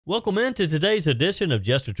Welcome into today's edition of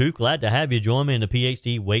Just the Truth. Glad to have you join me in the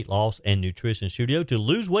PhD Weight Loss and Nutrition Studio. To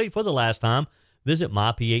lose weight for the last time, visit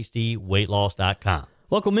myphdweightloss.com.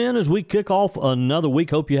 Welcome in as we kick off another week.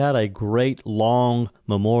 Hope you had a great long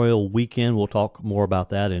Memorial weekend. We'll talk more about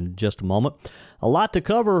that in just a moment. A lot to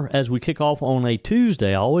cover as we kick off on a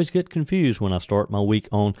Tuesday. I always get confused when I start my week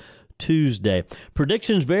on Tuesday.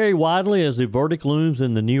 Predictions vary widely as the verdict looms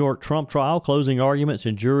in the New York Trump trial. Closing arguments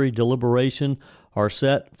and jury deliberation are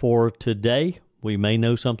set for today. We may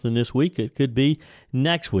know something this week. It could be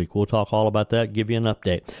next week. We'll talk all about that, give you an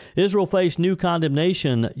update. Israel faced new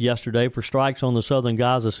condemnation yesterday for strikes on the southern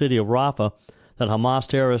Gaza city of Rafah that Hamas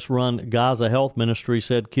terrorist-run Gaza Health Ministry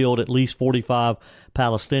said killed at least 45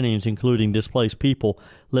 Palestinians, including displaced people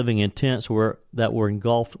living in tents that were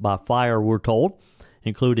engulfed by fire, we're told,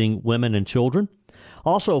 including women and children.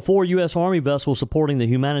 Also, 4 U.S. Army vessels supporting the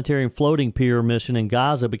humanitarian floating pier mission in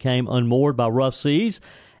Gaza became unmoored by rough seas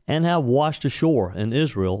and have washed ashore in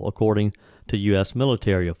Israel, according to U.S.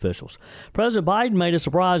 military officials. President Biden made a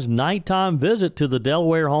surprise nighttime visit to the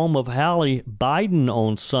Delaware home of Hallie Biden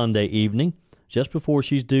on Sunday evening, just before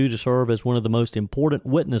she's due to serve as one of the most important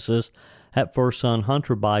witnesses at first son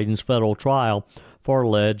Hunter Biden's federal trial for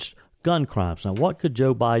alleged gun crimes. Now, what could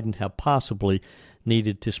Joe Biden have possibly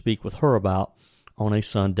needed to speak with her about on a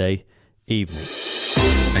Sunday evening?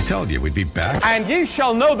 I told you we'd be back. And ye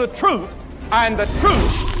shall know the truth, and the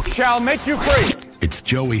truth shall make you free. It's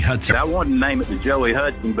Joey Hudson. I wanted to name it the Joey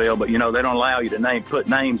Hudson bill, but, they don't allow you to put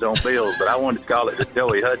names on bills. But I wanted to call it the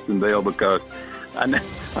Joey Hudson bill because I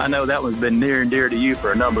know that one's been near and dear to you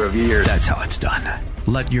for a number of years. That's how it's done.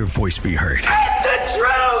 Let your voice be heard. And the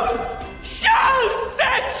truth shall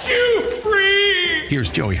set you free.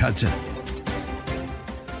 Here's Joey Hudson.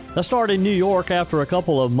 Let's start in New York. After a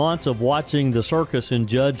couple of months of watching the circus in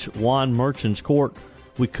Judge Juan Merchan's court,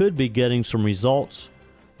 we could be getting some results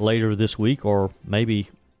later this week or maybe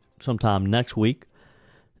sometime next week.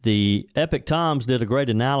 The Epoch Times did a great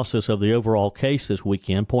analysis of the overall case this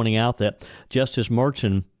weekend, pointing out that Justice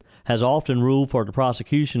Merchan has often ruled for the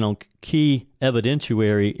prosecution on key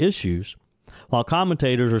evidentiary issues, while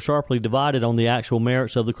commentators are sharply divided on the actual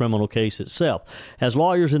merits of the criminal case itself. As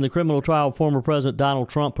lawyers in the criminal trial of former President Donald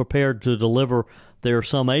Trump prepared to deliver their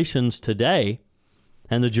summations today,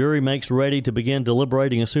 and the jury makes ready to begin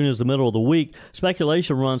deliberating as soon as the middle of the week,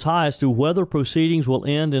 speculation runs high as to whether proceedings will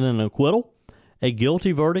end in an acquittal, a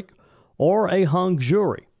guilty verdict, or a hung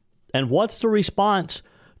jury. And what's the response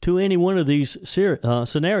to any one of these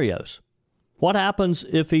scenarios? What happens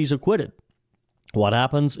if he's acquitted? What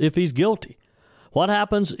happens if he's guilty? What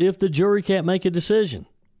happens if the jury can't make a decision?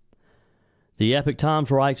 The Epoch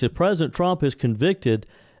Times writes, if President Trump is convicted,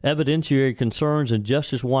 evidentiary concerns in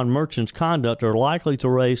Justice Juan Merchan's conduct are likely to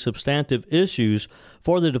raise substantive issues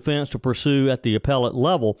for the defense to pursue at the appellate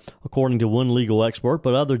level, according to one legal expert,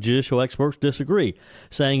 but other judicial experts disagree,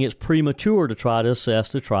 saying it's premature to try to assess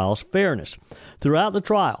the trial's fairness. Throughout the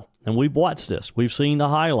trial, and we've watched this, we've seen the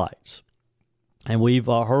highlights, and we've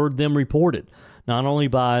heard them reported, not only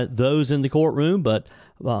by those in the courtroom, but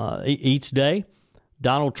each day,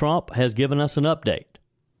 Donald Trump has given us an update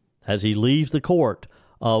as he leaves the court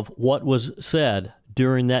of what was said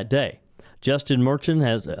during that day. Justice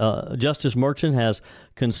Merchan has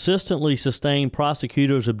consistently sustained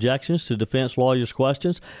prosecutors' objections to defense lawyers'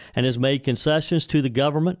 questions and has made concessions to the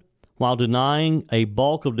government while denying a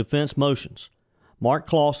bulk of defense motions. Mark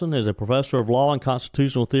Clausen is a professor of law and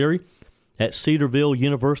constitutional theory at Cedarville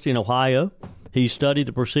University in Ohio. He studied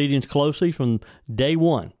the proceedings closely from day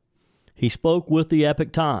one. He spoke with the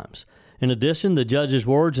Epoch Times. In addition, the judge's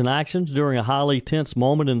words and actions during a highly tense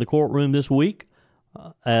moment in the courtroom this week,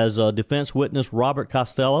 as defense witness Robert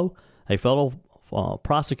Costello, a fellow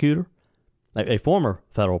prosecutor, a former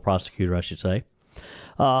federal prosecutor, I should say,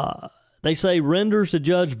 they say renders the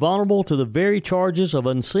judge vulnerable to the very charges of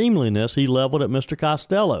unseemliness he leveled at Mr.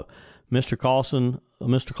 Costello. Mr. Clausen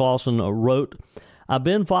wrote, I've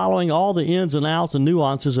been following all the ins and outs and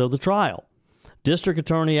nuances of the trial. District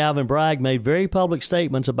Attorney Alvin Bragg made very public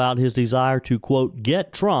statements about his desire to, quote,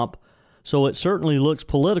 get Trump, so it certainly looks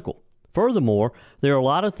political. Furthermore, there are a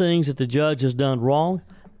lot of things that the judge has done wrong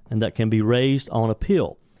and that can be raised on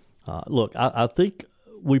appeal. Look, I think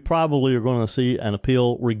we probably are going to see an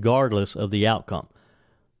appeal regardless of the outcome.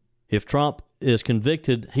 If Trump is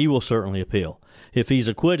convicted, he will certainly appeal. If he's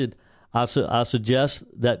acquitted, I suggest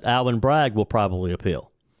that Alvin Bragg will probably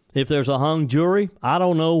appeal. If there's a hung jury, I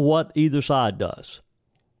don't know what either side does.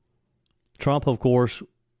 Trump, of course,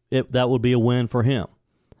 that would be a win for him.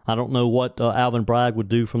 I don't know what Alvin Bragg would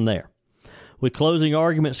do from there. With closing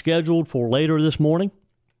arguments scheduled for later this morning,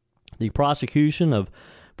 the prosecution of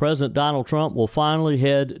President Donald Trump will finally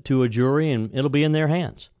head to a jury, and it'll be in their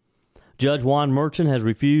hands. Judge Juan Merchan has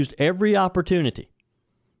refused every opportunity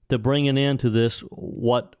to bring an end to this,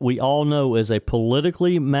 what we all know is a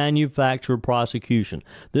politically manufactured prosecution.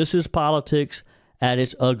 This is politics at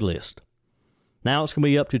its ugliest. Now it's going to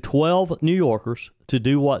be up to 12 New Yorkers to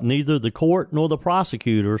do what neither the court nor the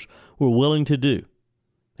prosecutors were willing to do: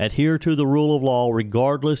 adhere to the rule of law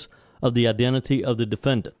regardless of the identity of the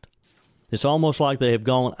defendant. It's almost like they have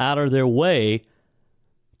gone out of their way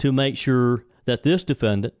to make sure that this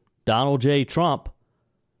defendant, Donald J. Trump,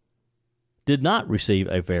 did not receive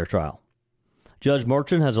a fair trial. Judge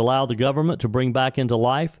Merchan has allowed the government to bring back into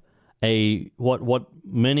life what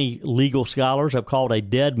many legal scholars have called a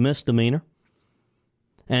dead misdemeanor.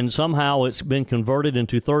 And somehow it's been converted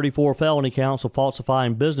into 34 felony counts of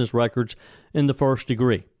falsifying business records in the first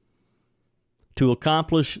degree. To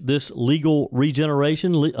accomplish this legal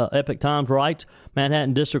regeneration, Epoch Times writes,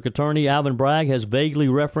 Manhattan District Attorney Alvin Bragg has vaguely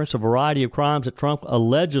referenced a variety of crimes that Trump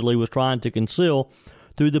allegedly was trying to conceal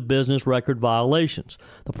through the business record violations.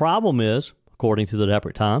 The problem is, according to the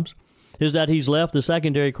Epoch Times, is that he's left the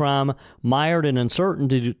secondary crime mired in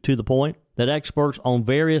uncertainty to the point that experts on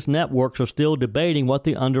various networks are still debating what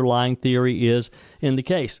the underlying theory is in the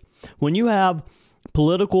case. When you have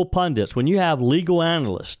political pundits, when you have legal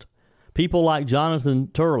analysts, people like Jonathan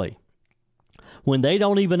Turley, when they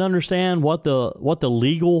don't even understand what the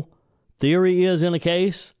legal theory is in a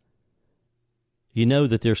case, you know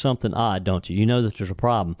that there's something odd, don't you? You know that there's a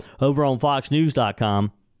problem. Over on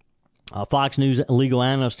FoxNews.com, Fox News legal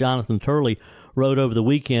analyst Jonathan Turley wrote over the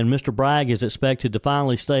weekend, Mr. Bragg is expected to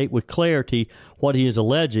finally state with clarity what he is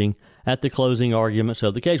alleging at the closing arguments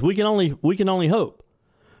of the case. We can only hope.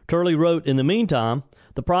 Turley wrote, in the meantime,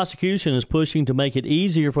 the prosecution is pushing to make it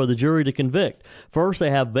easier for the jury to convict. First, they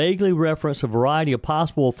have vaguely referenced a variety of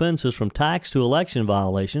possible offenses from tax to election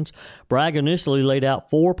violations. Bragg initially laid out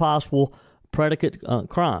 4 possible predicate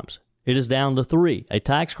crimes. It is down to 3, a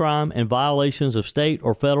tax crime and violations of state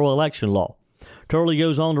or federal election law. Turley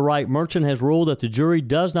goes on to write, Merchan has ruled that the jury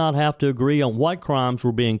does not have to agree on what crimes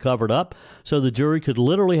were being covered up, so the jury could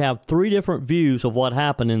literally have 3 different views of what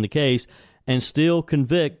happened in the case and still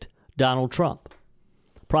convict Donald Trump.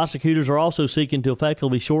 Prosecutors are also seeking to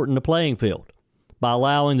effectively shorten the playing field by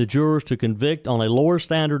allowing the jurors to convict on a lower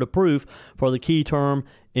standard of proof for the key term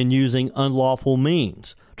in using unlawful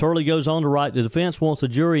means. Turley goes on to write, the defense wants the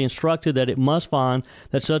jury instructed that it must find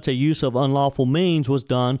that such a use of unlawful means was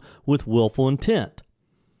done with willful intent.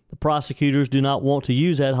 The prosecutors do not want to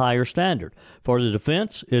use that higher standard. For the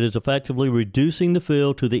defense, it is effectively reducing the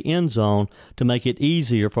field to the end zone to make it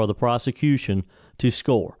easier for the prosecution to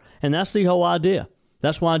score. And that's the whole idea.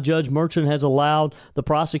 That's why Judge Merchan has allowed the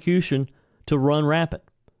prosecution to run rampant,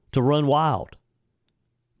 to run wild.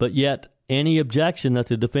 But yet, any objection that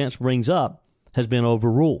the defense brings up has been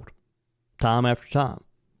overruled time after time.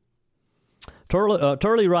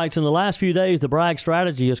 Turley writes, in the last few days, the Bragg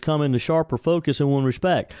strategy has come into sharper focus in one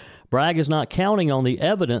respect. Bragg is not counting on the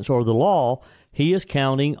evidence or the law. He is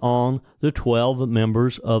counting on the 12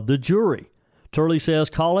 members of the jury. Turley says,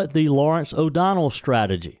 call it the Lawrence O'Donnell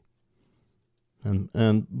strategy.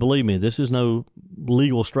 And believe me, this is no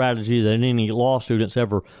legal strategy that any law students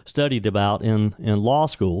ever studied about in law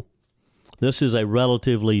school. This is a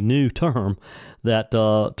relatively new term that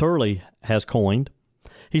Turley has coined.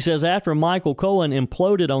 He says, after Michael Cohen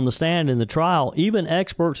imploded on the stand in the trial, even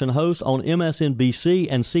experts and hosts on MSNBC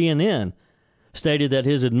and CNN stated that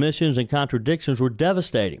his admissions and contradictions were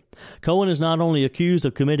devastating. Cohen is not only accused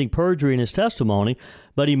of committing perjury in his testimony,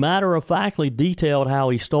 but he matter-of-factly detailed how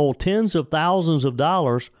he stole tens of thousands of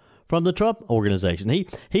dollars from the Trump organization.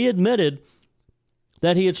 He admitted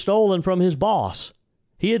that he had stolen from his boss.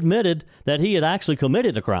 He admitted that he had actually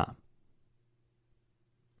committed a crime.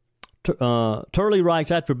 Turley writes,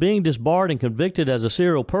 after being disbarred and convicted as a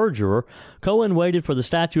serial perjurer, Cohen waited for the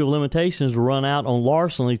statute of limitations to run out on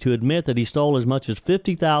larceny to admit that he stole as much as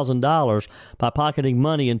 $50,000 by pocketing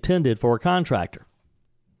money intended for a contractor.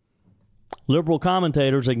 Liberal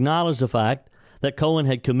commentators acknowledge the fact that Cohen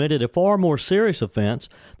had committed a far more serious offense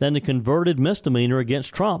than the converted misdemeanor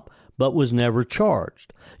against Trump, but was never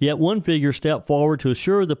charged. Yet one figure stepped forward to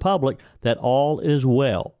assure the public that all is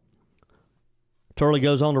well. Turley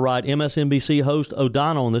goes on to write, MSNBC host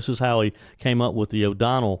O'Donnell, and this is how he came up with the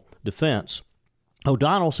O'Donnell defense.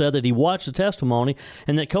 O'Donnell said that he watched the testimony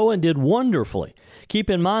and that Cohen did wonderfully. Keep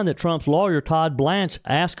in mind that Trump's lawyer, Todd Blanche,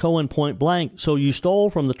 asked Cohen point blank, so you stole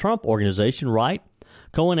from the Trump organization, right?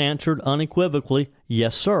 Cohen answered unequivocally,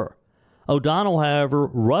 yes, sir. O'Donnell, however,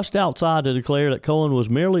 rushed outside to declare that Cohen was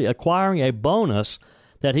merely acquiring a bonus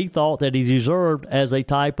that he thought that he deserved as a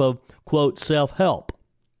type of, quote, self-help.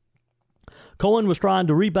 Cohen was trying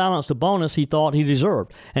to rebalance the bonus he thought he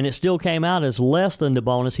deserved, and it still came out as less than the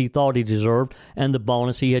bonus he thought he deserved and the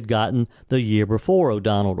bonus he had gotten the year before,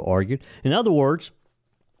 O'Donnell argued. In other words,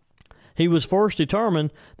 he was first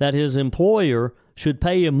determined that his employer should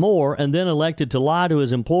pay him more and then elected to lie to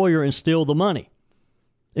his employer and steal the money.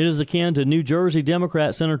 It is akin to New Jersey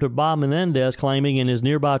Democrat Senator Bob Menendez claiming in his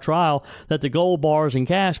nearby trial that the gold bars and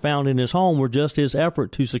cash found in his home were just his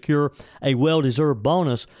effort to secure a well-deserved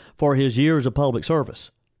bonus for his years of public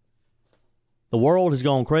service. The world has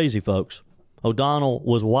gone crazy, folks. O'Donnell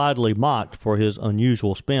was widely mocked for his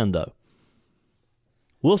unusual spin, though.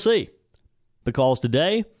 We'll see, because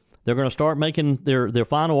today they're going to start making their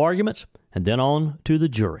final arguments and then on to the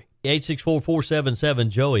jury.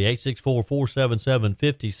 864-477-JOEY,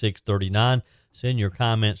 864-477-5639. Send your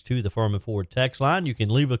comments to the Firmin Ford text line. You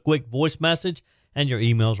can leave a quick voice message, and your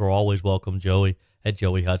emails are always welcome,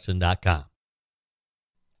 joey@joeyhudson.com.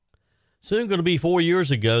 Soon going to be 4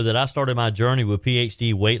 years ago that I started my journey with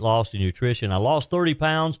PhD weight loss and nutrition. I lost 30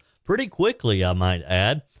 pounds pretty quickly, I might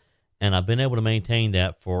add, and I've been able to maintain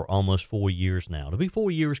that for almost 4 years now. It'll be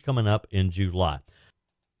 4 years coming up in July.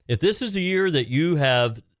 If this is the year that you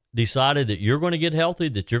have decided that you're going to get healthy,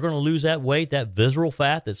 that you're going to lose that weight, that visceral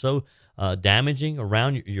fat that's so damaging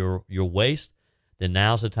around your waist, then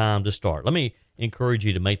now's the time to start. Let me encourage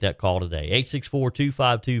you to make that call today.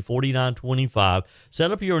 864-252-4925.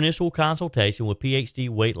 Set up your initial consultation with PhD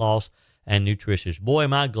Weight Loss and Nutritionist. Boy,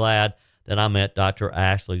 am I glad that I met Dr.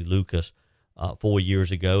 Ashley Lucas 4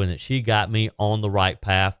 years ago and that she got me on the right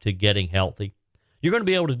path to getting healthy. You're going to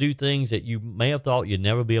be able to do things that you may have thought you'd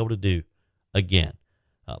never be able to do again.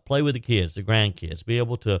 Play with the kids, the grandkids, be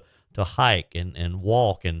able to hike and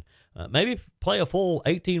walk and maybe play a full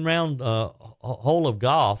 18-round hole of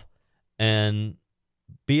golf and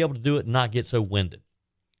be able to do it and not get so winded.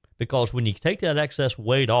 Because when you take that excess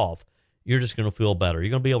weight off, you're just going to feel better.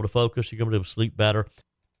 You're going to be able to focus. You're going to be able to sleep better.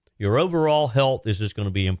 Your overall health is just going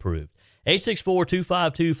to be improved.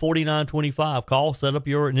 864-252-4925. Call, set up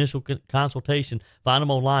your initial consultation. Find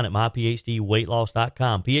them online at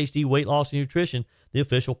myphdweightloss.com. PhD Weight Loss and Nutrition, the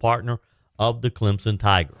official partner of the Clemson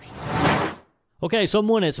Tigers. Okay,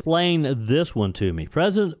 someone explain this one to me.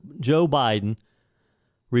 President Joe Biden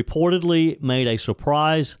reportedly made a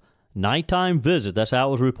surprise nighttime visit. That's how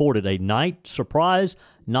it was reported. A surprise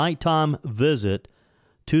nighttime visit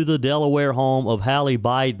to the Delaware home of Hallie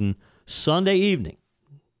Biden Sunday evening.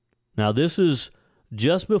 Now, this is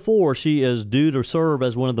just before she is due to serve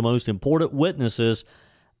as one of the most important witnesses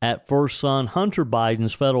at first son Hunter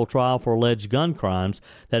Biden's federal trial for alleged gun crimes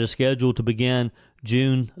that is scheduled to begin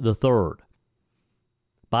June the 3rd.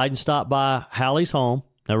 Biden stopped by Hallie's home.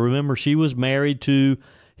 Now, remember, she was married to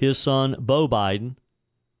his son, Beau Biden,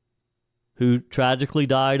 who tragically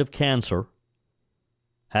died of cancer.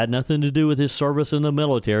 Had nothing to do with his service in the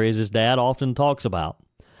military, as his dad often talks about.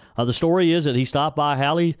 The story is that he stopped by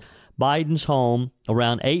Hallie Biden's home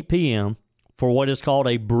around 8 p.m. for what is called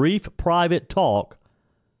a brief private talk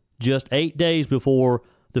just 8 days before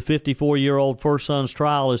the 54-year-old first son's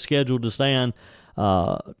trial is scheduled to stand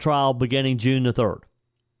trial beginning June the 3rd.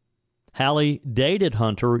 Hallie dated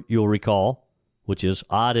Hunter, you'll recall, which is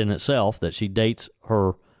odd in itself that she dates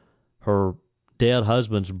her dead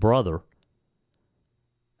husband's brother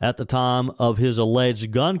at the time of his alleged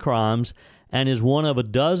gun crimes and is one of a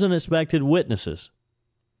dozen expected witnesses.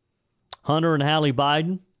 Hunter and Hallie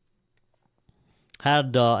Biden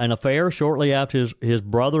had an affair shortly after his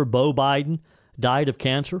brother, Beau Biden, died of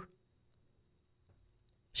cancer.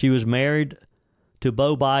 She was married to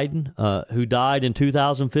Beau Biden, who died in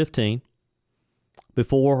 2015,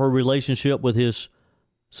 before her relationship with his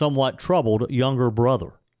somewhat troubled younger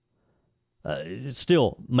brother. It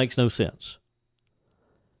still makes no sense.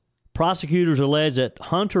 Prosecutors allege that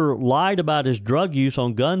Hunter lied about his drug use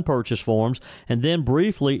on gun purchase forms and then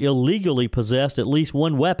briefly illegally possessed at least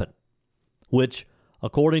one weapon, which,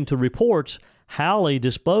 according to reports, Hallie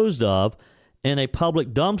disposed of in a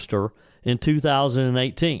public dumpster in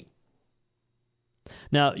 2018.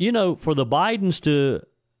 Now, you know, for the Bidens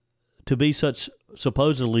to be such,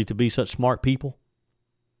 supposedly to be such smart people,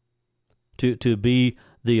 to be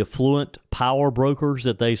the affluent power brokers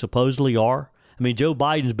that they supposedly are. I mean, Joe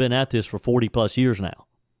Biden's been at this for 40-plus years now.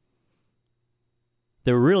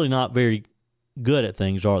 They're really not very good at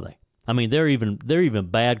things, are they? I mean, they're even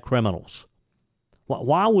bad criminals.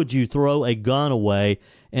 Why would you throw a gun away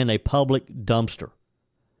in a public dumpster?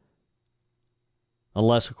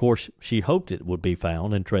 Unless, of course, she hoped it would be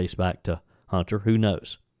found and traced back to Hunter. Who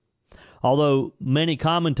knows? Although many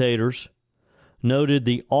commentators noted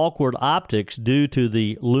the awkward optics due to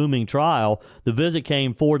the looming trial, the visit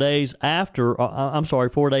came 4 days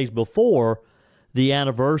before the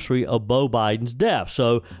anniversary of Beau Biden's death.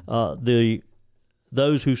 So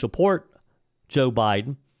those who support Joe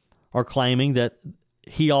Biden are claiming that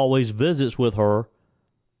he always visits with her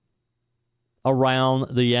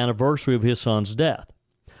around the anniversary of his son's death.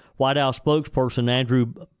 White House spokesperson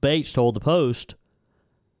Andrew Bates told the Post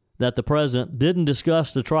that the president didn't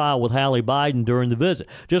discuss the trial with Hallie Biden during the visit,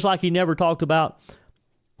 just like he never talked about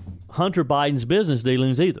Hunter Biden's business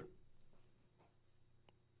dealings either.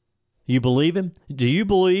 You believe him? Do you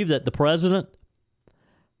believe that the president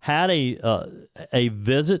had a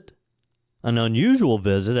visit, an unusual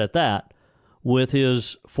visit at that, with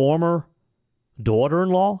his former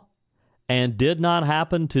daughter-in-law, and did not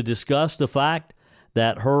happen to discuss the fact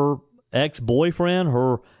that her ex-boyfriend,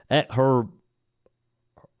 her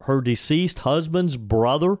deceased husband's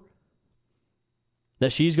brother,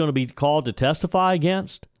 that she's going to be called to testify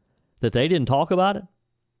against, that they didn't talk about it?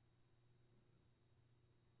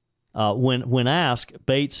 When asked,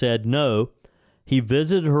 Bates said no. He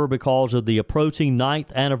visited her because of the approaching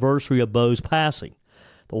 9th anniversary of Beau's passing.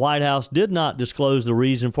 The White House did not disclose the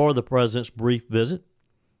reason for the president's brief visit,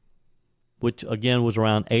 which again was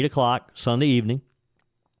around 8 o'clock Sunday evening.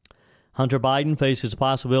 Hunter Biden faces the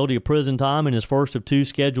possibility of prison time in his first of 2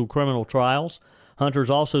 scheduled criminal trials. Hunter is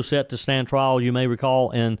also set to stand trial, you may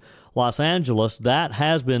recall, in Los Angeles. That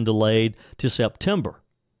has been delayed to September.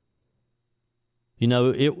 You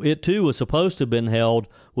know, it too was supposed to have been held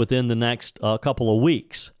within the next couple of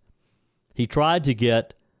weeks. He tried to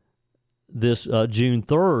get this June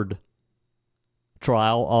 3rd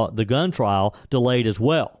trial, the gun trial, delayed as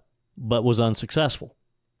well, but was unsuccessful.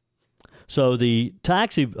 So the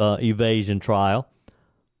tax evasion trial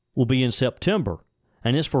will be in September,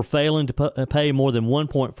 and it's for failing to pay more than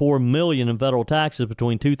 $1.4 million in federal taxes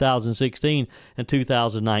between 2016 and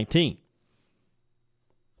 2019.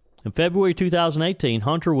 In February 2018,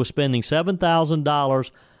 Hunter was spending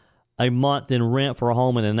 $7,000 a month in rent for a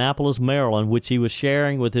home in Annapolis, Maryland, which he was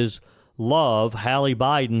sharing with his love, Hallie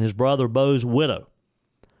Biden, his brother Beau's widow.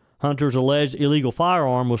 Hunter's alleged illegal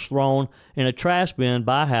firearm was thrown in a trash bin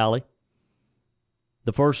by Hallie,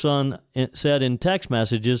 the first son said in text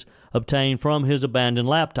messages obtained from his abandoned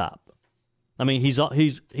laptop. I mean, he's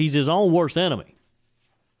his own worst enemy.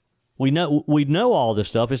 We know all this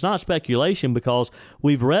stuff. It's not speculation because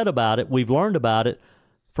we've read about it, we've learned about it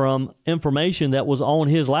from information that was on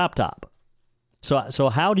his laptop. So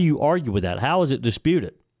how do you argue with that? How is it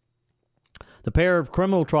disputed? The pair of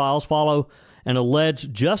criminal trials follow an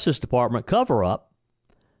alleged Justice Department cover-up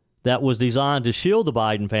that was designed to shield the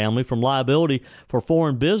Biden family from liability for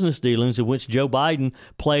foreign business dealings in which Joe Biden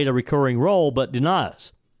played a recurring role but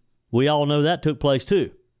denies. We all know that took place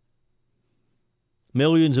too.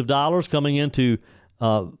 Millions of dollars coming into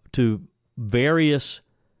to various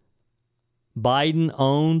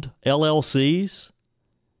Biden-owned LLCs,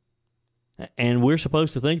 and we're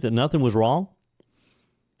supposed to think that nothing was wrong?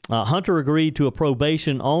 Hunter agreed to a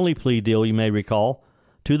probation-only plea deal, you may recall,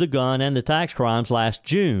 to the gun and the tax crimes last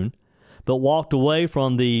June, but walked away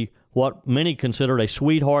from what many considered a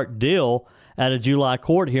sweetheart deal at a July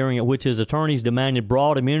court hearing at which his attorneys demanded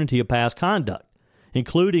broad immunity of past conduct,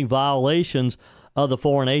 including violations of the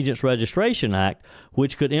Foreign Agents Registration Act,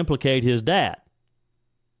 which could implicate his dad.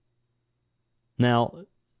 Now,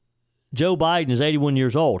 Joe Biden is 81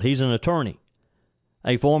 years old. He's an attorney,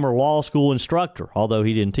 a former law school instructor, although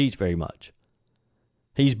he didn't teach very much.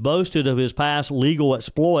 He's boasted of his past legal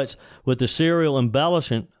exploits with the serial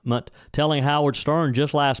embellishment, telling Howard Stern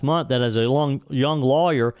just last month that as a young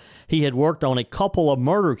lawyer, he had worked on a couple of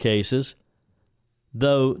murder cases,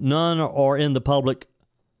 though none are in the public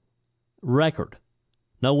record.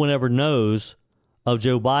 No one ever knows of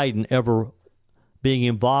Joe Biden ever being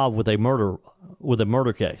involved with a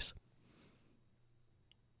murder case.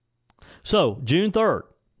 So, June 3rd.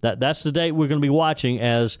 That's the date we're going to be watching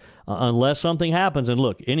as unless something happens. And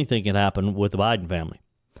look, anything can happen with the Biden family.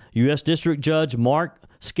 U.S. District Judge Mark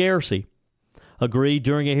Scarcey agreed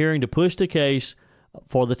during a hearing to push the case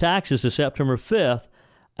for the taxes to September 5th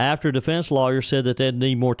after defense lawyers said that they'd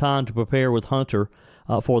need more time to prepare with Hunter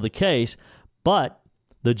for the case. But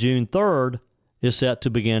the June 3rd is set to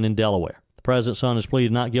begin in Delaware. The president's son has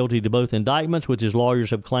pleaded not guilty to both indictments, which his lawyers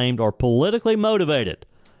have claimed are politically motivated.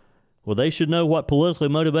 Well, they should know what politically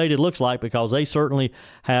motivated looks like because they certainly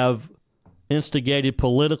have instigated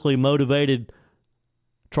politically motivated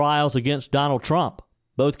trials against Donald Trump.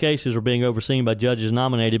 Both cases are being overseen by judges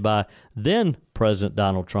nominated by then President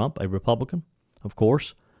Donald Trump, a Republican, of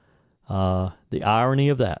course. The irony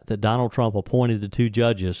of that Donald Trump appointed the 2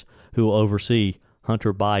 judges who will oversee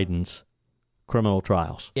Hunter Biden's criminal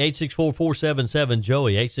trials.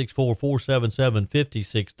 864-477-JOEY,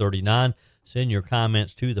 864-477-5639. Send your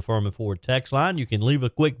comments to the Firmin Ford text line. You can leave a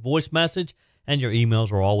quick voice message, and your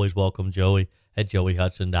emails are always welcome,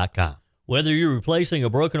 joey@joeyhudson.com. Whether you're replacing a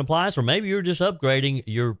broken appliance or maybe you're just upgrading,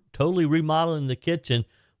 you're totally remodeling the kitchen,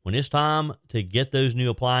 when it's time to get those new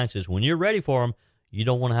appliances, when you're ready for them, you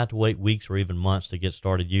don't want to have to wait weeks or even months to get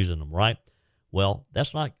started using them, right? Well,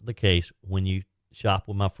 that's not the case when you shop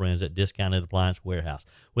with my friends at Discounted Appliance Warehouse.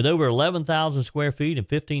 With over 11,000 square feet and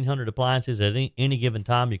 1,500 appliances at any given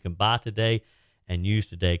time, you can buy today and use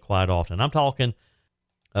today quite often. I'm talking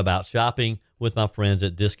about shopping with my friends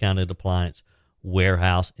at Discounted Appliance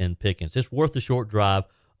Warehouse in Pickens. It's worth the short drive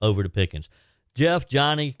over to Pickens. Jeff,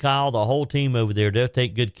 Johnny, Kyle, the whole team over there, they'll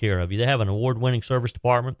take good care of you. They have an award-winning service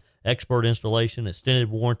department, expert installation, extended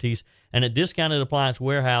warranties, and at Discounted Appliance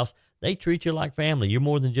Warehouse, they treat you like family. You're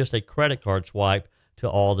more than just a credit card swipe to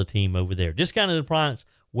all the team over there. Discounted Appliance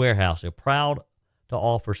Warehouse, they're proud to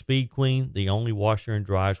offer Speed Queen, the only washer and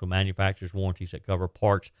dryers with manufacturer's warranties that cover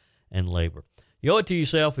parts and labor. You owe it to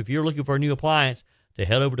yourself, if you're looking for a new appliance, to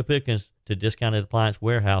head over to Pickens to Discounted Appliance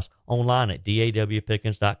Warehouse online at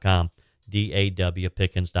dawpickens.com,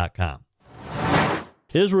 dawpickens.com.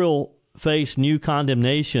 Israel faced new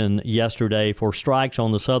condemnation yesterday for strikes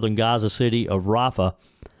on the southern Gaza city of Rafah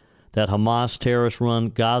that Hamas terrorist-run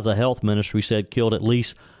Gaza Health Ministry said killed at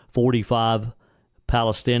least 45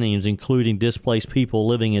 Palestinians, including displaced people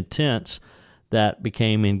living in tents that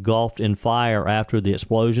became engulfed in fire after the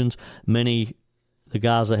explosions. Many, the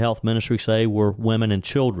Gaza Health Ministry say, were women and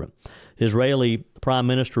children. Israeli Prime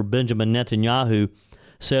Minister Benjamin Netanyahu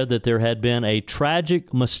said that there had been a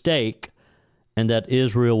tragic mistake and that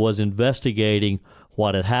Israel was investigating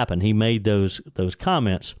what had happened. He made those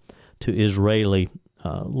comments to Israeli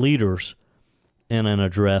leaders in an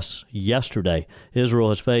address yesterday. Israel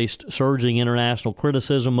has faced surging international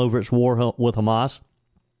criticism over its war with Hamas.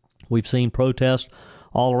 We've seen protests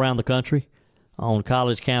all around the country on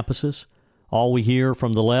college campuses. All we hear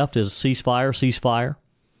from the left is ceasefire, ceasefire.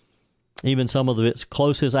 Even some of its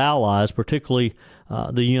closest allies, particularly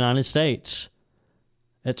the United States,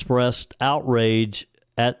 expressed outrage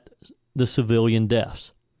at the civilian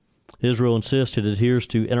deaths. Israel insists it adheres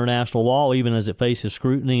to international law, even as it faces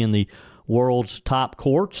scrutiny in the world's top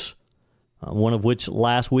courts, one of which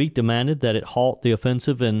last week demanded that it halt the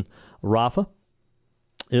offensive in Rafah.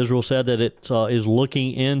 Israel said that it is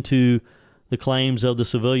looking into the claims of the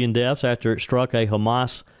civilian deaths after it struck a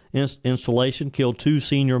Hamas installation, killed 2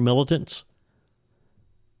 senior militants.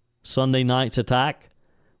 Sunday night's attack,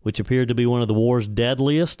 which appeared to be one of the war's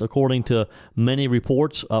deadliest, according to many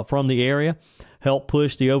reports from the area, helped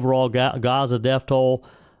push the overall Gaza death toll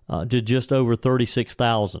to just over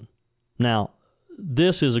 36,000. Now,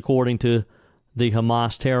 this is according to the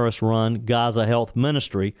Hamas terrorist-run Gaza Health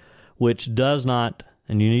Ministry, which does not,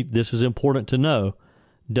 and this is important to know,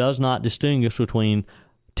 does not distinguish between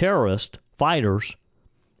terrorist fighters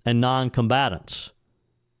and non-combatants.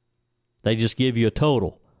 They just give you a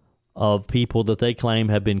total of people that they claim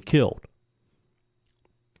have been killed.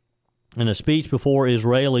 In a speech before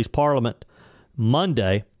Israeli's parliament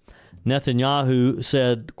Monday, Netanyahu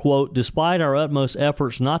said, quote, "Despite our utmost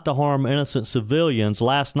efforts not to harm innocent civilians,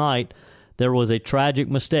 last night there was a tragic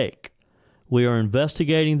mistake. We are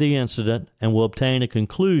investigating the incident and will obtain a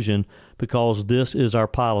conclusion because this is our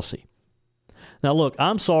policy." Now, look,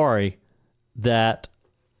 I'm sorry that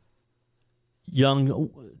young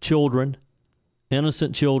children,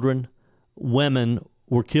 innocent children, women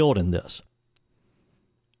were killed in this.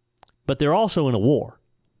 But they're also in a war.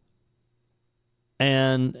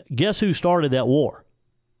 And guess who started that war?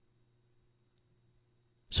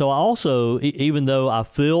 So I also, even though I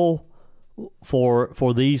feel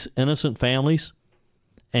for these innocent families,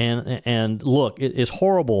 and look, it's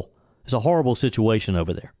horrible. It's a horrible situation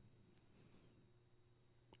over there.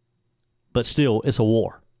 But still, it's a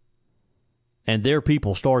war. And their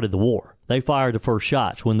people started the war. They fired the first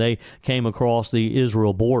shots when they came across the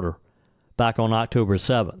Israel border back on October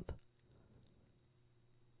 7th.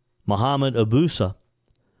 Mohammed Abusa,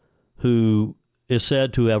 who is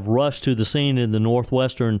said to have rushed to the scene in the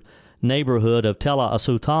northwestern neighborhood of Tel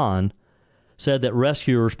Sultan, said that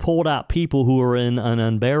rescuers pulled out people who were in an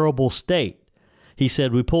unbearable state. He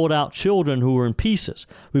said, "We pulled out children who were in pieces.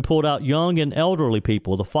 We pulled out young and elderly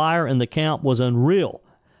people. The fire in the camp was unreal,"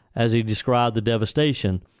 as he described the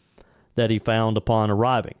devastation that he found upon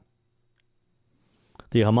arriving.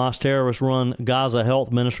 The Hamas terrorist-run Gaza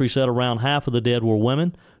Health Ministry said around half of the dead were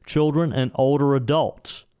women, children, and older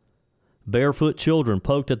adults. Barefoot children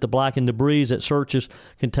poked at the blackened debris that searches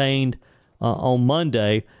contained on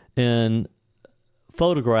Monday in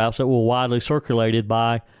photographs that were widely circulated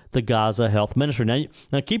by the Gaza Health Ministry.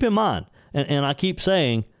 Now keep in mind, and I keep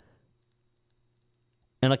saying,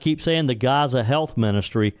 and I keep saying the Gaza Health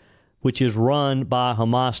Ministry, which is run by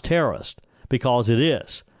Hamas terrorists, because it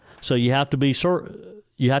is. So you have to be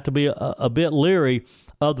a bit leery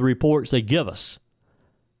of the reports they give us.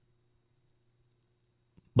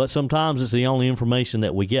 But sometimes it's the only information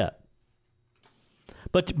that we get.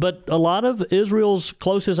 But a lot of Israel's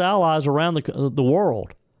closest allies around the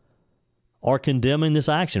world are condemning this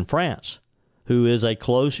action. France, who is a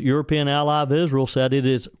close European ally of Israel, said it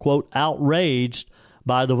is, quote, outraged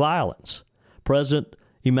by the violence. President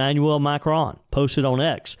Emmanuel Macron posted on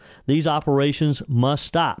X, these operations must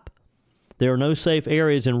stop. There are no safe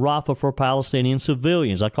areas in Rafah for Palestinian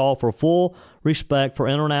civilians. I call for full respect for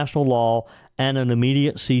international law and an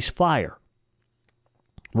immediate ceasefire.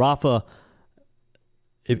 Rafah,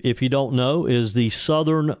 if you don't know, is the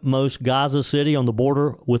southernmost Gaza city on the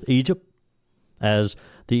border with Egypt, as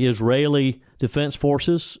the Israeli Defense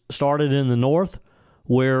Forces started in the north,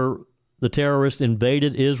 where the terrorists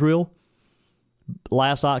invaded Israel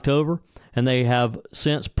last October, and they have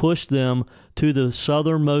since pushed them to the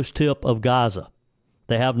southernmost tip of Gaza.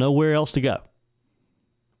 They have nowhere else to go.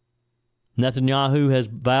 Netanyahu has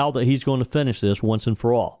vowed that he's going to finish this once and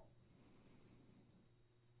for all.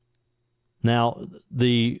 Now,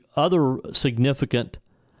 the other significant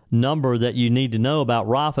number that you need to know about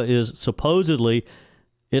Rafah is supposedly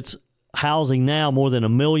it's housing now more than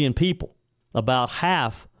 1 million people. About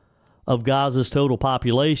half of Gaza's total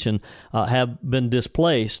population have been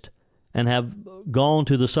displaced and have gone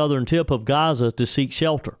to the southern tip of Gaza to seek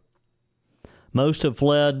shelter. Most have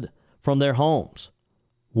fled from their homes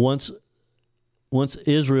once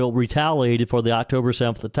Israel retaliated for the October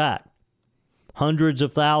 7th attack. Hundreds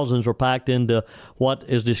of thousands were packed into what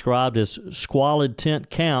is described as squalid tent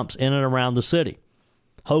camps in and around the city,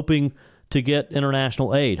 hoping to get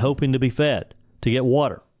international aid, hoping to be fed, to get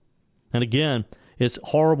water. And again, it's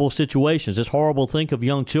horrible situations. It's horrible to think of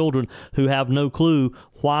young children who have no clue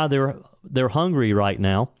why they're hungry right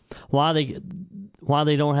now, why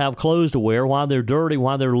they don't have clothes to wear, why they're dirty,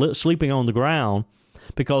 why they're sleeping on the ground,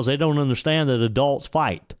 because they don't understand that adults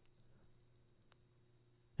fight.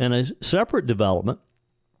 In a separate development,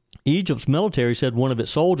 Egypt's military said one of its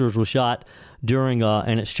soldiers was shot during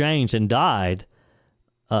an exchange and died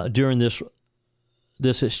during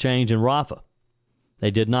this exchange in Rafah. They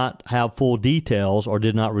did not have full details or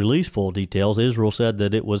did not release full details. Israel said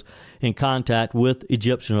that it was in contact with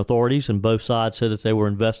Egyptian authorities, and both sides said that they were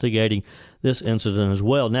investigating this incident as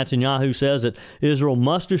well. Netanyahu says that Israel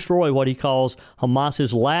must destroy what he calls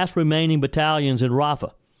Hamas's last remaining battalions in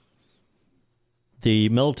Rafah. The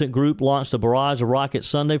militant group launched a barrage of rockets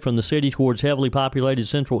Sunday from the city towards heavily populated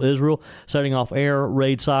central Israel, setting off air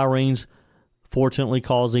raid sirens, fortunately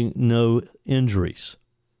causing no injuries.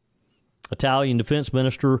 Italian Defense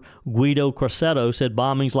Minister Guido Crosetto said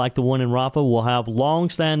bombings like the one in Rafah will have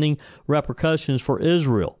long-standing repercussions for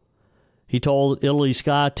Israel. He told Italy's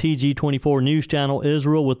Sky TG24 news channel,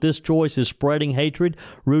 Israel, with this choice, is spreading hatred,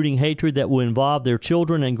 rooting hatred that will involve their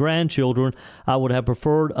children and grandchildren. I would have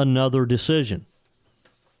preferred another decision.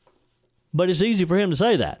 But it's easy for him to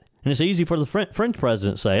say that, and it's easy for the French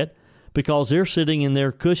president to say it, because they're sitting in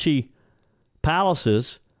their cushy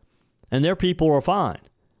palaces, and their people are fine.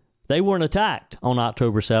 They weren't attacked on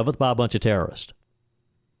October 7th by a bunch of terrorists.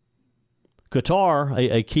 Qatar,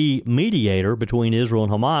 a key mediator between Israel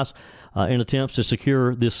and Hamas, in attempts to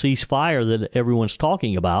secure this ceasefire that everyone's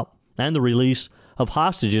talking about and the release of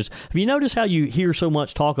hostages. Have you noticed how you hear so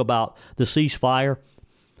much talk about the ceasefire,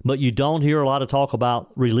 but you don't hear a lot of talk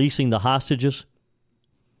about releasing the hostages?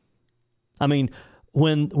 I mean,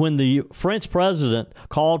 when the French president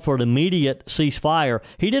called for an immediate ceasefire,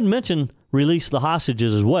 he didn't mention release the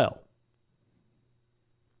hostages as well.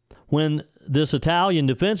 When this Italian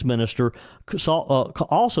defense minister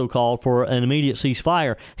also called for an immediate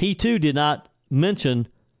ceasefire, he too did not mention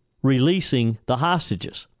releasing the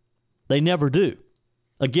hostages. They never do.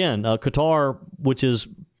 Again, Qatar, which has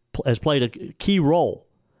played a key role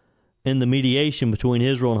in the mediation between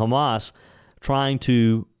Israel and Hamas, trying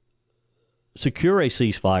to secure a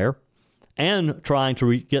ceasefire and trying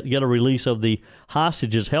to get a release of the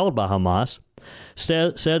hostages held by Hamas,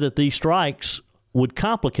 said that these strikes would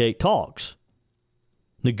complicate talks.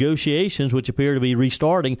 Negotiations, which appear to be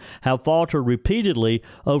restarting, have faltered repeatedly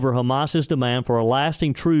over Hamas's demand for a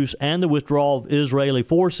lasting truce and the withdrawal of Israeli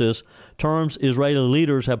forces, terms Israeli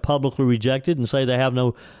leaders have publicly rejected and say they have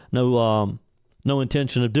no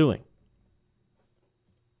intention of doing.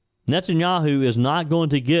 Netanyahu is not going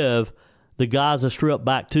to give the Gaza Strip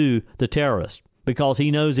back to the terrorists, because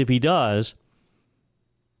he knows if he does,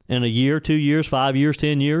 in a year, 2 years, 5 years,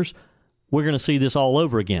 10 years, we're going to see this all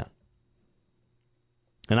over again.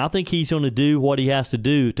 And I think he's going to do what he has to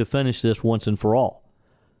do to finish this once and for all,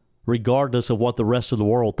 regardless of what the rest of the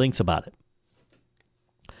world thinks about it.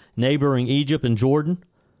 Neighboring Egypt and Jordan,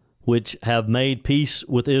 which have made peace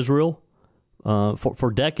with Israel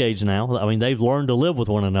for decades now. I mean, they've learned to live with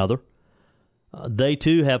one another. They,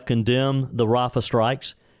 too, have condemned the Rafah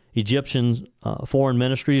strikes. Egyptian foreign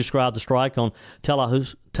ministry described the strike on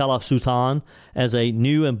Tel Sultan as a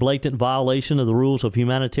new and blatant violation of the rules of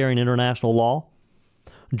humanitarian international law.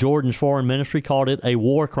 Jordan's foreign ministry called it a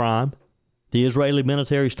war crime. The Israeli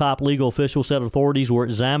military's top legal official said authorities were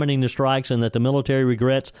examining the strikes and that the military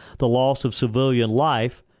regrets the loss of civilian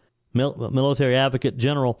life. Military Advocate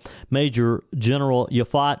General Major General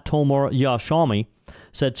Yafat Tomar Yashami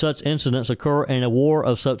said such incidents occur in a war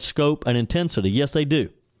of such scope and intensity. Yes, they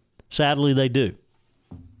do. Sadly, they do.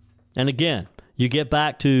 And again, you get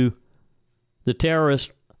back to the terrorists,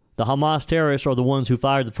 the Hamas terrorists are the ones who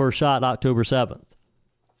fired the first shot October 7th.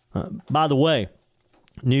 By the way,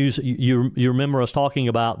 news, you remember us talking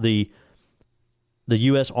about the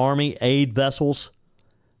U.S. Army aid vessels,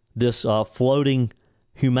 this floating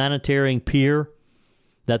humanitarian pier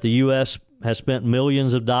that the U.S. has spent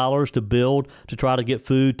millions of dollars to build to try to get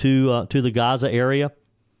food to the Gaza area.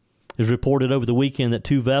 It was reported over the weekend that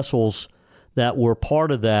 2 vessels that were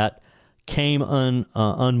part of that came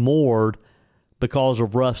unmoored because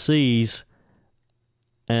of rough seas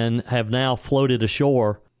and have now floated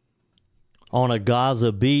ashore on a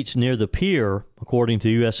Gaza beach near the pier, according to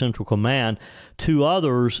U.S. Central Command. 2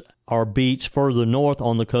 others are beached further north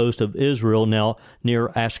on the coast of Israel, now near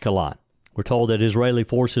Ashkelon. We're told that Israeli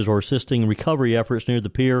forces are assisting recovery efforts near the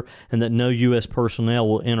pier and that no U.S. personnel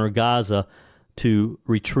will enter Gaza to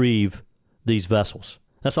retrieve these vessels.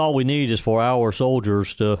 That's all we need is for our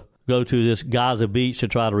soldiers to go to this Gaza beach to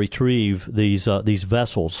try to retrieve these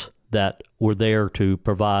vessels that were there to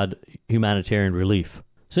provide humanitarian relief.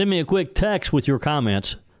 Send me a quick text with your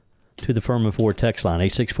comments to the Firmin Ford text line,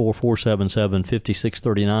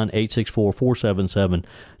 864-477-5639,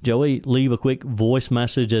 864-477-JOEY. Leave a quick voice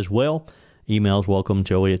message as well. Emails welcome,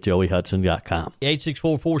 joey@joeyhudson.com.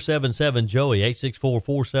 864-477-JOEY,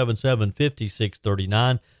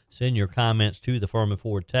 864-477-5639. Send your comments to the Firmin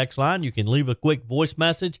Ford text line. You can leave a quick voice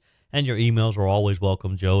message, and your emails are always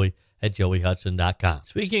welcome, joey@joeyhudson.com.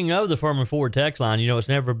 Speaking of the Firmin Ford text line, it's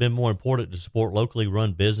never been more important to support locally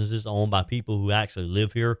run businesses owned by people who actually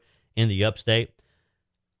live here in the upstate.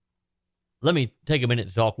 Let me take a minute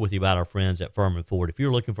to talk with you about our friends at Firmin Ford. If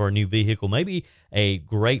you're looking for a new vehicle, maybe a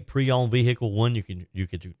great pre-owned vehicle, one you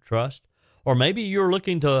can trust, or maybe you're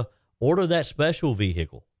looking to order that special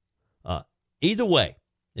vehicle. Either way,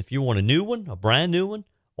 if you want a new one, a brand new one,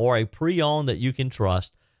 or a pre-owned that you can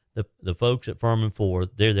trust, the folks at Firmin Ford,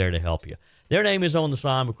 they're there to help you. Their name is on the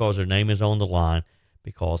sign because their name is on the line,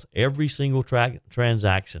 because every single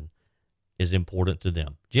transaction is important to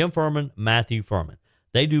them. Jim Firmin, Matthew Firmin.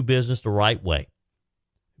 They do business the right way.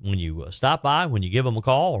 When you stop by, when you give them a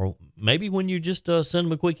call, or maybe when you just send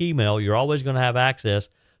them a quick email, you're always going to have access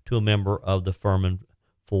to a member of the Firmin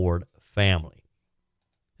Ford family.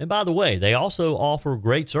 And by the way, they also offer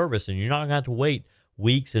great service, and you're not going to have to wait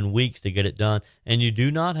weeks and weeks to get it done. And you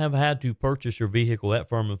do not have had to purchase your vehicle at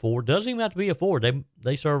Firmin Ford. Doesn't even have to be a Ford.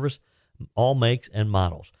 They service all makes and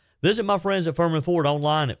models. Visit my friends at Firmin Ford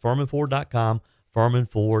online at firminford.com,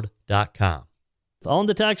 firminford.com. On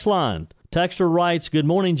the text line, texter writes, "Good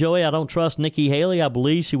morning, Joey. I don't trust Nikki Haley. I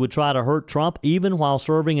believe she would try to hurt Trump even while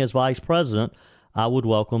serving as vice president. I would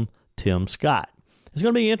welcome Tim Scott." It's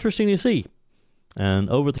going to be interesting to see.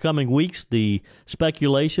 And over the coming weeks, the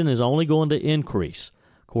speculation is only going to increase.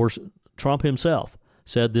 Of course, Trump himself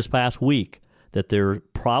said this past week that there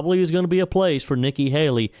probably is going to be a place for Nikki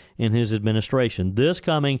Haley in his administration. This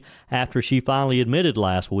coming after she finally admitted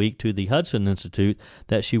last week to the Hudson Institute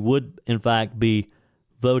that she would, in fact, be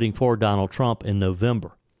voting for Donald Trump in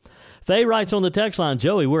November. Faye writes on the text line,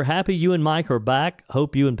 "Joey, we're happy you and Mike are back.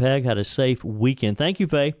 Hope you and Peg had a safe weekend." Thank you,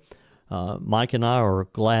 Faye. Mike and I are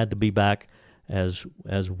glad to be back as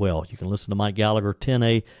well. You can listen to Mike Gallagher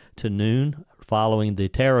 10 to noon following the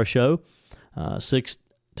Tara Show, 6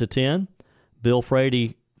 to 10. Bill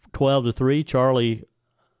Frady 12 to 3. Charlie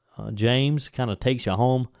James kind of takes you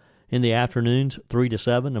home in the afternoons, 3 to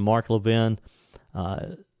 7. And Mark Levin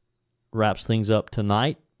wraps things up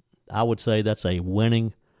tonight. I would say that's a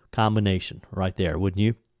winning combination right there, wouldn't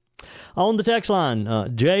you? On the text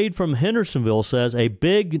line, Jade from Hendersonville says, "A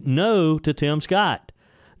big no to Tim Scott.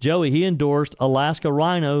 Joey, he endorsed Alaska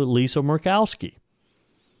Rhino Lisa Murkowski."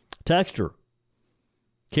 Texter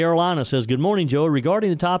Carolina says, "Good morning, Joey. Regarding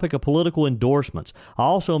the topic of political endorsements, I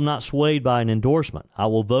also am not swayed by an endorsement. I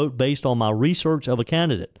will vote based on my research of a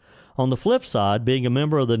candidate. On the flip side, being a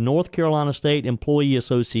member of the North Carolina State Employee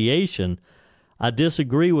Association, I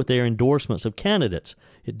disagree with their endorsements of candidates.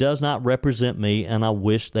 It does not represent me, and I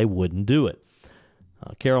wish they wouldn't do it.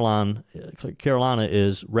 Carolina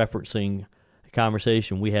is referencing a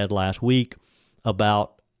conversation we had last week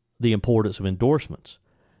about the importance of endorsements,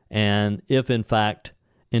 and if, in fact,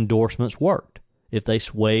 endorsements worked, if they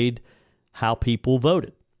swayed how people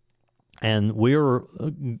voted. And we're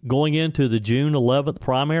going into the June 11th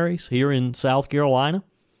primaries here in South Carolina.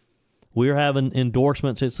 We're having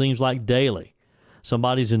endorsements, it seems like, daily.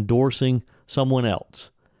 Somebody's endorsing someone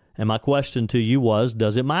else. And my question to you was,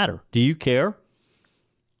 does it matter? Do you care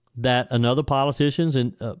that another politician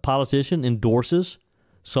endorses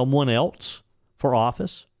someone else for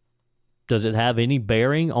office? Does it have any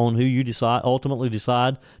bearing on who you ultimately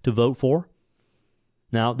decide to vote for?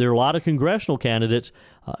 Now, there are a lot of congressional candidates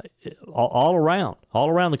all around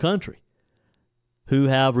the country who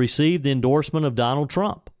have received the endorsement of Donald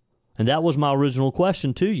Trump. And that was my original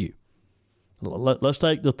question to you. Let's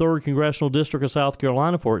take the 3rd Congressional District of South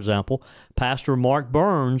Carolina, for example. Pastor Mark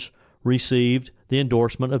Burns received the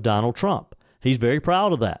endorsement of Donald Trump. He's very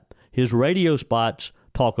proud of that. His radio spots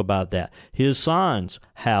talk about that. His signs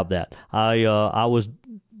have that. I was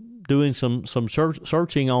doing some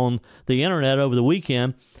searching on the internet over the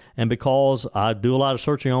weekend, and because I do a lot of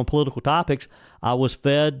searching on political topics, I was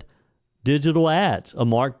fed digital ads of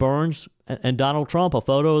Mark Burns and Donald Trump, a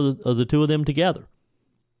photo of the two of them together.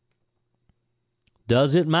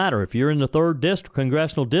 Does it matter? If you're in the 3rd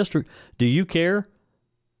Congressional District, do you care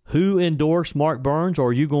who endorsed Mark Burns, or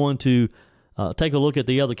are you going to take a look at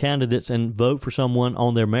the other candidates and vote for someone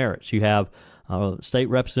on their merits? You have State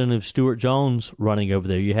Representative Stuart Jones running over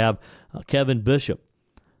there. You have Kevin Bishop,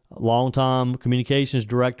 longtime communications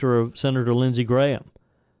director of Senator Lindsey Graham.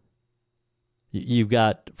 You've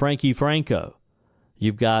got Frankie Franco.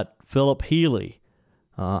 You've got Philip Healy.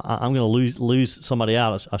 I'm going to lose somebody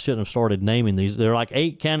out. I shouldn't have started naming these. There are like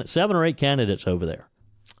 7 or 8 candidates over there.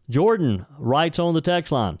 Jordan writes on the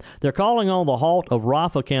text line, they're calling on the halt of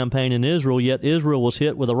Rafah campaign in Israel, yet Israel was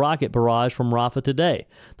hit with a rocket barrage from Rafah today.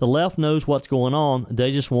 The left knows what's going on.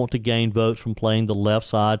 They just want to gain votes from playing the left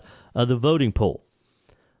side of the voting pool.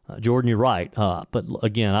 Jordan, you're right. But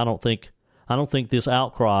again, I don't think this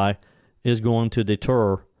outcry is going to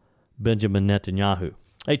deter Benjamin Netanyahu.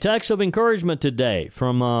 A text of encouragement today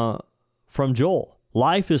from Joel.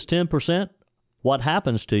 Life is 10% what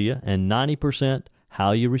happens to you, and 90%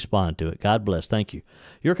 how you respond to it. God bless. Thank you.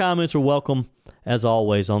 Your comments are welcome, as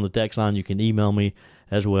always, on the text line. You can email me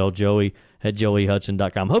as well,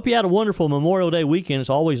 joey@joeyhudson.com. Hope you had a wonderful Memorial Day weekend. It's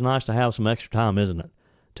always nice to have some extra time, isn't it,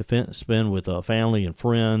 to spend with family and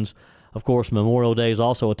friends. Of course, Memorial Day is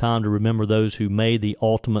also a time to remember those who made the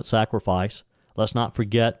ultimate sacrifice. Let's not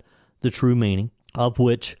forget the true meaning, of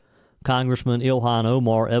which Congressman Ilhan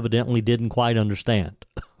Omar evidently didn't quite understand.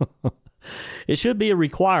 It should be a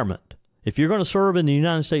requirement, if you're going to serve in the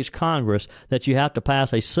United States Congress, that you have to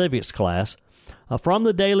pass a civics class. From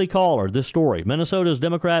the Daily Caller, this story. Minnesota's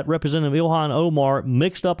Democrat Representative Ilhan Omar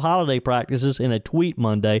mixed up holiday practices in a tweet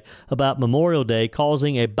Monday about Memorial Day,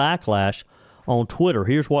 causing a backlash on Twitter.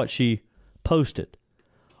 Here's what she posted.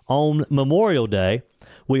 On Memorial Day,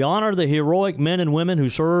 we honor the heroic men and women who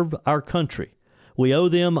served our country. We owe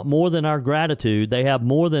them more than our gratitude. They have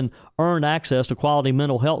more than earned access to quality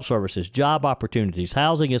mental health services, job opportunities,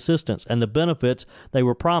 housing assistance, and the benefits they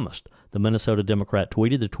were promised, the Minnesota Democrat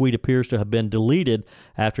tweeted. The tweet appears to have been deleted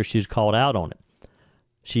after she's called out on it.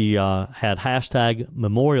 She had hashtag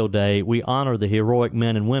Memorial Day. We honor the heroic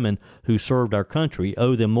men and women who served our country,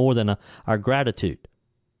 owe them more than our gratitude.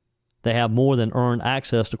 They have more than earned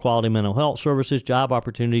access to quality mental health services, job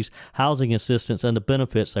opportunities, housing assistance, and the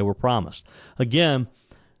benefits they were promised. Again,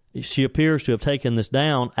 she appears to have taken this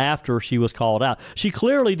down after she was called out. She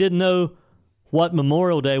clearly didn't know what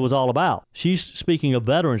Memorial Day was all about. She's speaking of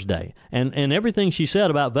Veterans Day, and everything she said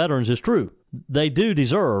about veterans is true. They do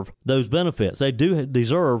deserve those benefits. They do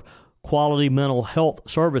deserve quality mental health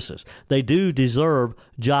services. They do deserve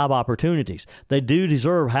job opportunities. They do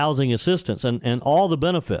deserve housing assistance and all the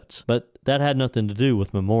benefits. But that had nothing to do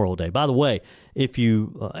with Memorial Day. By the way, if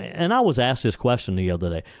you, and I was asked this question the other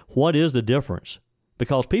day, what is the difference?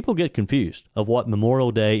 Because people get confused of what Memorial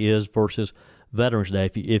Day is versus Veterans Day.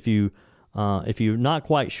 If you're not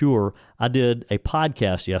quite sure, I did a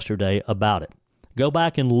podcast yesterday about it. Go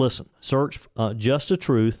back and listen. Search Just the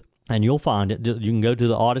Truth, and you'll find it. You can go to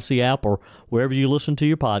the Odyssey app or wherever you listen to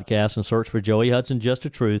your podcast and search for Joey Hudson, Just the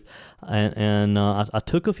Truth. And I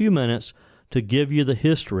took a few minutes to give you the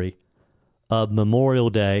history of Memorial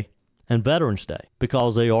Day and Veterans Day,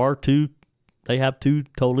 because they have two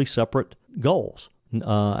totally separate goals.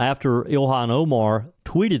 After Ilhan Omar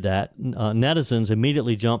tweeted that, netizens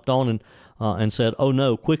immediately jumped on and said, "Oh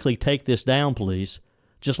no, quickly take this down, please."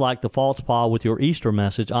 Just like the false paw with your Easter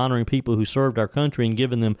message, honoring people who served our country and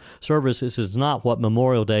giving them service, this is not what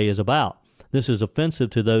Memorial Day is about. This is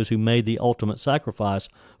offensive to those who made the ultimate sacrifice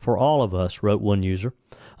for all of us, wrote one user.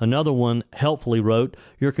 Another one helpfully wrote,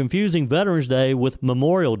 "You're confusing Veterans Day with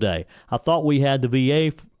Memorial Day. I thought we had the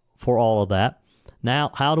VA for all of that.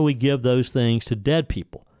 Now, how do we give those things to dead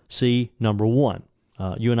people?" See number 1.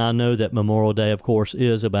 You and I know that Memorial Day, of course,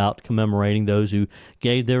 is about commemorating those who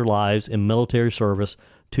gave their lives in military service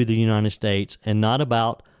to the United States and not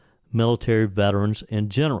about military veterans in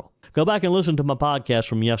general. Go back and listen to my podcast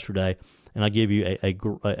from yesterday, and I'll give you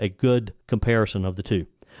a good comparison of the two.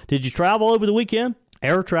 Did you travel over the weekend?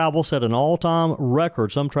 Air travel set an all-time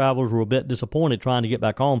record. Some travelers were a bit disappointed trying to get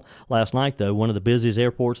back home last night, though. One of the busiest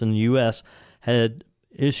airports in the U.S. had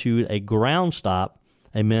issued a ground stop,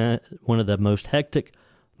 one of the most hectic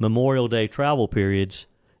Memorial Day travel periods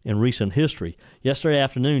in recent history. Yesterday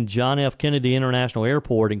afternoon, John F. Kennedy International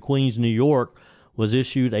Airport in Queens, New York, was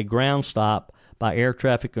issued a ground stop by air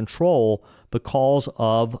traffic control because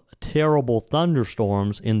of terrible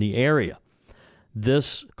thunderstorms in the area.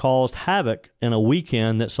 This caused havoc in a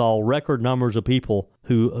weekend that saw record numbers of people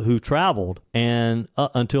who traveled, and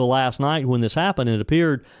until last night when this happened, it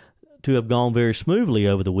appeared to have gone very smoothly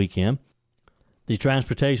over the weekend. The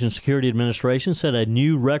Transportation Security Administration set a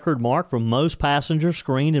new record mark for most passengers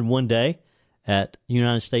screened in one day at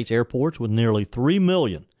United States airports, with nearly 3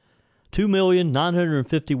 million,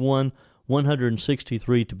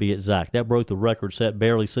 2,951,163 to be exact. That broke the record set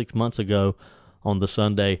barely 6 months ago on the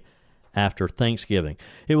Sunday after Thanksgiving.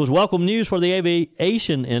 It was welcome news for the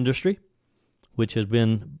aviation industry, which has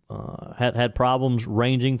been had problems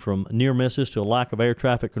ranging from near misses to a lack of air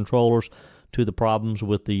traffic controllers to the problems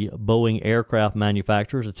with the Boeing aircraft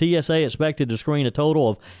manufacturers. The TSA expected to screen a total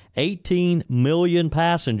of 18 million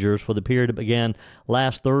passengers for the period that began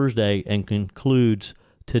last Thursday and concludes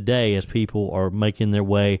today as people are making their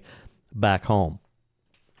way back home.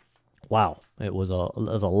 Wow, it was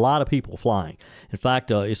a lot of people flying. In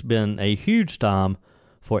fact, it's been a huge time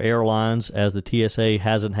for airlines, as the TSA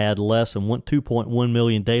hasn't had less than 2.1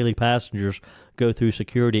 million daily passengers go through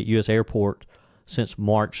security at U.S. airport since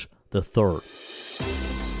March the 3rd.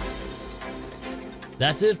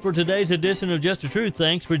 That's it for today's edition of Just the Truth.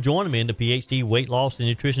 Thanks for joining me in the PhD Weight Loss and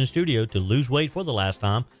Nutrition Studio. To lose weight for the last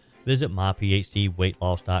time, visit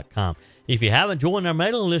myphdweightloss.com. If you haven't joined our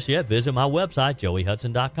mailing list yet, visit my website,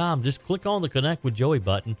 joeyhudson.com. Just click on the Connect with Joey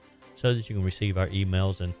button so that you can receive our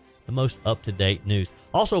emails and the most up-to-date news.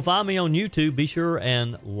 Also, find me on YouTube. Be sure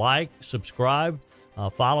and like, subscribe,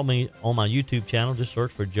 follow me on my YouTube channel. Just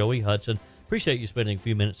search for Joey Hudson. Appreciate you spending a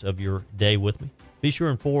few minutes of your day with me. Be sure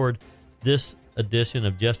and forward this edition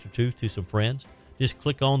of Just the Truth to some friends. Just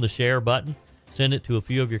click on the share button. Send it to a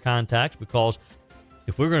few of your contacts, because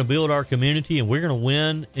if we're going to build our community and we're going to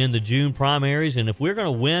win in the June primaries, and if we're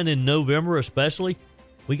going to win in November especially,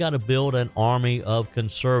 we got to build an army of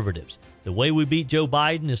conservatives. The way we beat Joe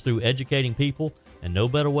Biden is through educating people, and no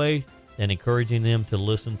better way than encouraging them to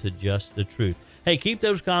listen to Just the Truth. Hey, keep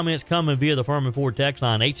those comments coming via the Firmin Ford text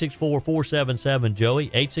line,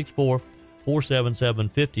 864-477-JOEY,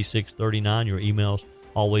 864-477-5639. Your emails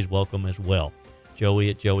always welcome as well.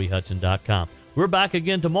 Joey@joeyhudson.com. We're back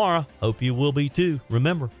again tomorrow. Hope you will be too.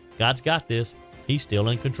 Remember, God's got this. He's still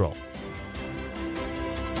in control.